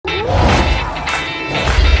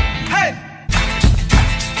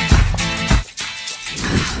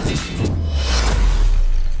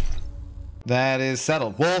That is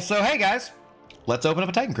settled. Well, so hey guys, let's open up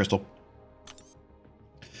a Titan Crystal.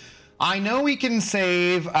 I know we can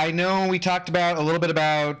save. I know we talked about a little bit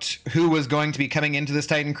about who was going to be coming into this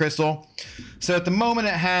Titan Crystal. So at the moment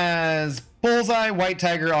it has Bullseye, White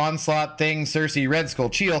Tiger, Onslaught, Thing, Cersei, Red Skull,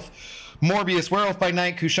 Chielf, Morbius, Werewolf by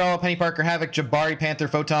Night, Kushala, Penny Parker, Havoc, Jabari, Panther,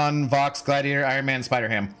 Photon, Vox, Gladiator, Iron Man,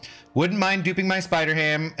 Spider-Ham. Wouldn't mind duping my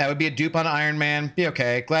Spider-Ham. That would be a dupe on Iron Man. Be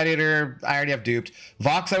okay. Gladiator, I already have duped.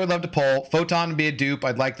 Vox, I would love to pull. Photon would be a dupe.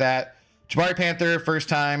 I'd like that. Jabari Panther, first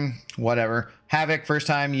time, whatever. Havoc, first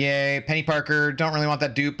time, yay. Penny Parker, don't really want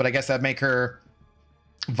that dupe, but I guess that'd make her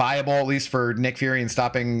viable, at least for Nick Fury and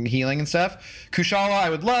stopping healing and stuff. Kushala, I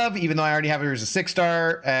would love, even though I already have her as a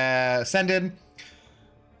 6-star. Ascended.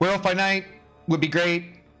 Werewolf by Night would be great.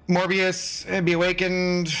 Morbius, it'd be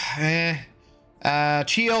Awakened.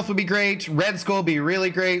 Chielf would be great. Red Skull would be really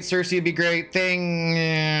great. Cersei would be great.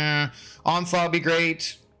 Thing, Onslaught would be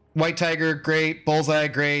great. White Tiger, great. Bullseye,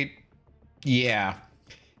 great. Yeah.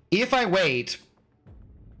 If I wait,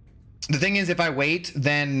 the thing is, if I wait,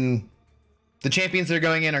 then the champions that are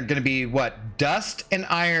going in are going to be what? Dust and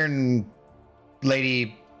Iron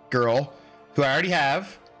Lady Girl, who I already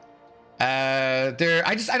have. I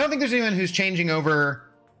don't think there's anyone who's changing over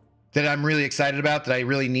that I'm really excited about, that I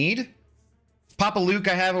really need. Papa Luke,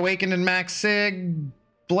 I have Awakened and Max Sig.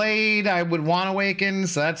 Blade, I would want Awakened,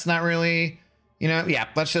 so that's not really, you know, yeah,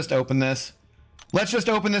 let's just open this. Let's just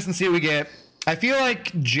open this and see what we get. I feel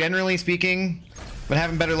like, generally speaking, been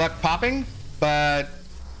having better luck popping, but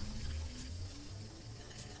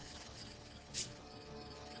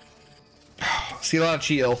see a lot of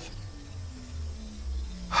Chielf.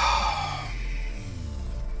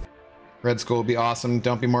 Red Skull would be awesome.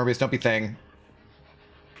 Don't be Morbius, don't be Thing.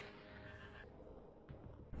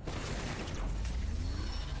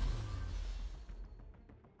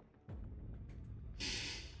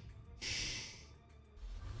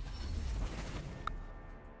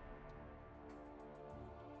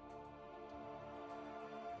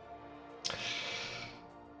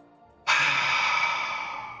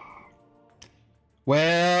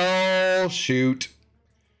 Well, shoot.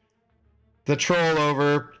 The troll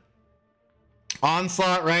over.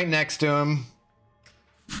 Onslaught right next to him.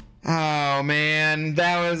 Oh man,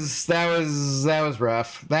 that was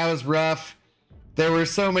rough. That was rough. There were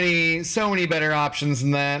so many better options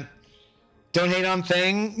than that. Don't hate on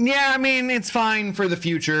Thing. Yeah, I mean, it's fine for the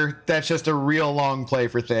future. That's just a real long play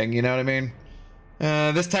for Thing, you know what I mean?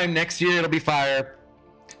 This time next year it'll be fire.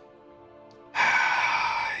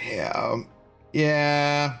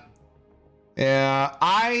 Yeah.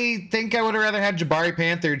 I think I would have rather had Jabari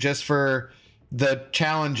Panther just for the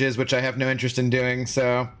challenges, which I have no interest in doing.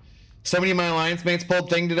 So many of my alliance mates pulled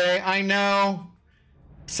Thing today. I know.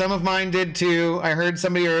 Some of mine did too. I heard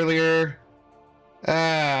somebody earlier.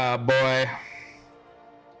 Ah, boy.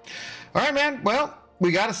 All right, man. Well,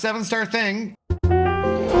 we got a 7-star Thing.